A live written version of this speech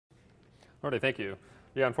Alrighty, thank you.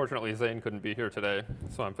 Yeah, unfortunately, Zane couldn't be here today,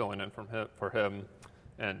 so I'm filling in for him,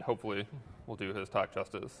 and hopefully we'll do his talk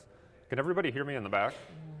justice. Can everybody hear me in the back?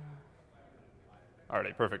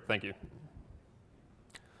 Alrighty, perfect, thank you.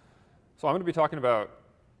 So I'm going to be talking about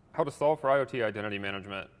how to solve for IoT identity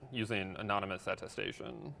management using anonymous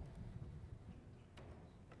attestation.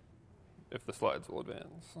 If the slides will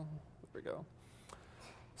advance. There we go.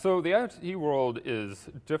 So the IoT world is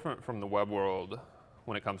different from the web world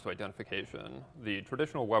when it comes to identification. The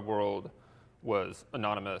traditional web world was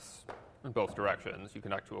anonymous in both directions. You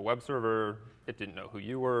connect to a web server, it didn't know who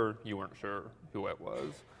you weren't sure who it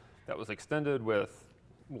was. That was extended with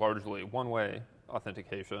largely one-way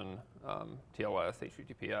authentication, TLS,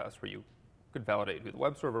 HTTPS, where you could validate who the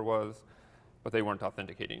web server was, but they weren't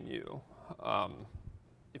authenticating you.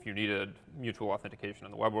 If you needed mutual authentication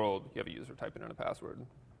in the web world, you have a user typing in a password.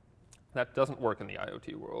 That doesn't work in the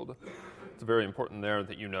IoT world. It's very important there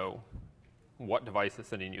that you know what device is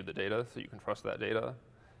sending you the data so you can trust that data.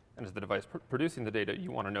 And as the device producing the data,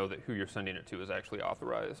 you want to know that who you're sending it to is actually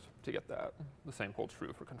authorized to get that. The same holds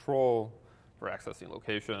true for control, for accessing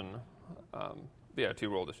location. The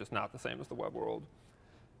IoT world is just not the same as the web world.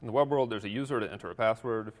 In the web world, there's a user to enter a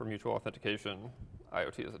password for mutual authentication.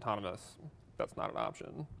 IoT is autonomous. That's not an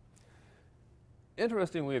option.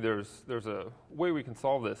 Interestingly, there's a way we can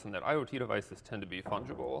solve this in that IoT devices tend to be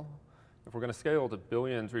fungible. If we're going to scale to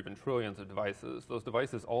billions or even trillions of devices, those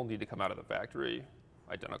devices all need to come out of the factory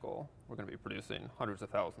identical. We're going to be producing hundreds of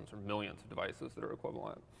thousands or millions of devices that are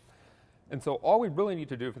equivalent. And so all we really need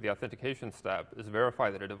to do for the authentication step is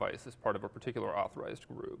verify that a device is part of a particular authorized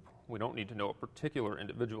group. We don't need to know a particular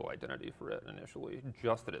individual identity for it initially,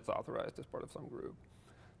 just that it's authorized as part of some group.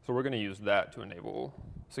 So we're going to use that to enable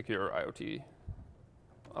secure IoT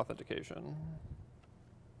authentication.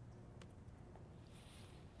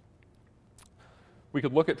 We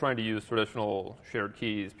could look at trying to use traditional shared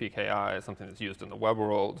keys, PKI, something that's used in the web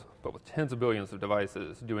world, but with tens of billions of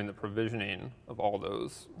devices, doing the provisioning of all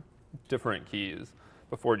those different keys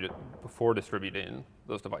before distributing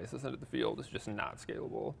those devices into the field is just not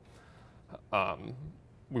scalable.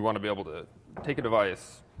 We want to be able to take a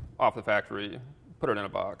device off the factory, put it in a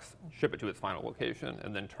box, ship it to its final location,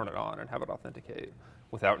 and then turn it on and have it authenticate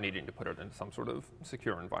without needing to put it into some sort of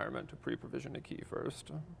secure environment to pre-provision a key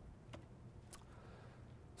first.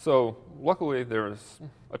 So luckily, there's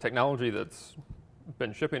a technology that's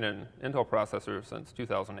been shipping in Intel processors since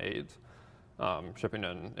 2008, shipping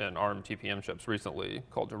in ARM TPM chips recently,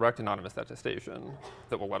 called direct anonymous attestation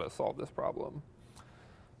that will let us solve this problem.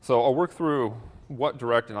 So I'll work through what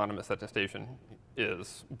direct anonymous attestation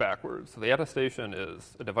is backwards. So the attestation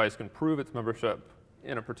is a device can prove its membership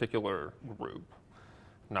in a particular group,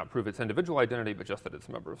 not prove its individual identity, but just that it's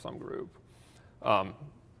a member of some group.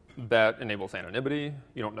 That enables anonymity.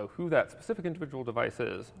 You don't know who that specific individual device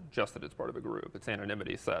is, just that it's part of a group. Its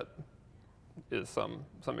anonymity set is some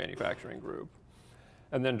manufacturing group.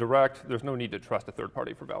 And then direct, there's no need to trust a third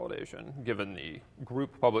party for validation. Given the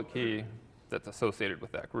group public key that's associated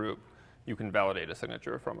with that group, you can validate a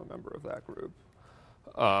signature from a member of that group.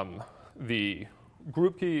 The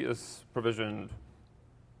group key is provisioned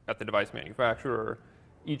at the device manufacturer.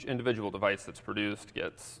 Each individual device that's produced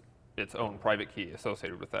gets its own private key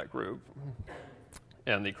associated with that group.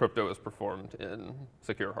 And the crypto is performed in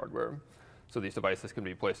secure hardware. So these devices can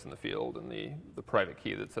be placed in the field, and the private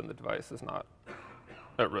key that's in the device is not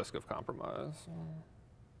at risk of compromise.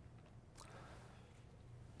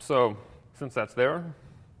 So since that's there,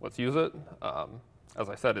 let's use it. As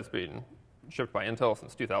I said, it's been shipped by Intel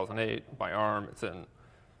since 2008, by ARM. It's in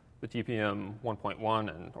the TPM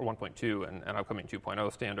 1.1 or 1.2 and upcoming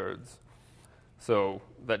 2.0 standards. So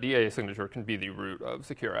that DA signature can be the root of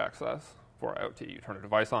secure access for IoT. You turn a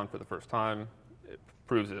device on for the first time, it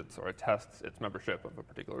proves or it tests its membership of a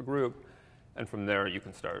particular group, and from there you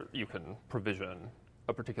can provision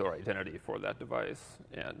a particular identity for that device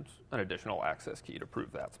and an additional access key to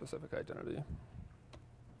prove that specific identity.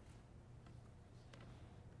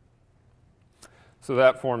 So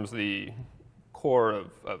that forms the core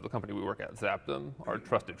of the company we work at, Zaptum, our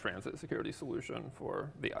trusted transit security solution for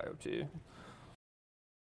the IoT.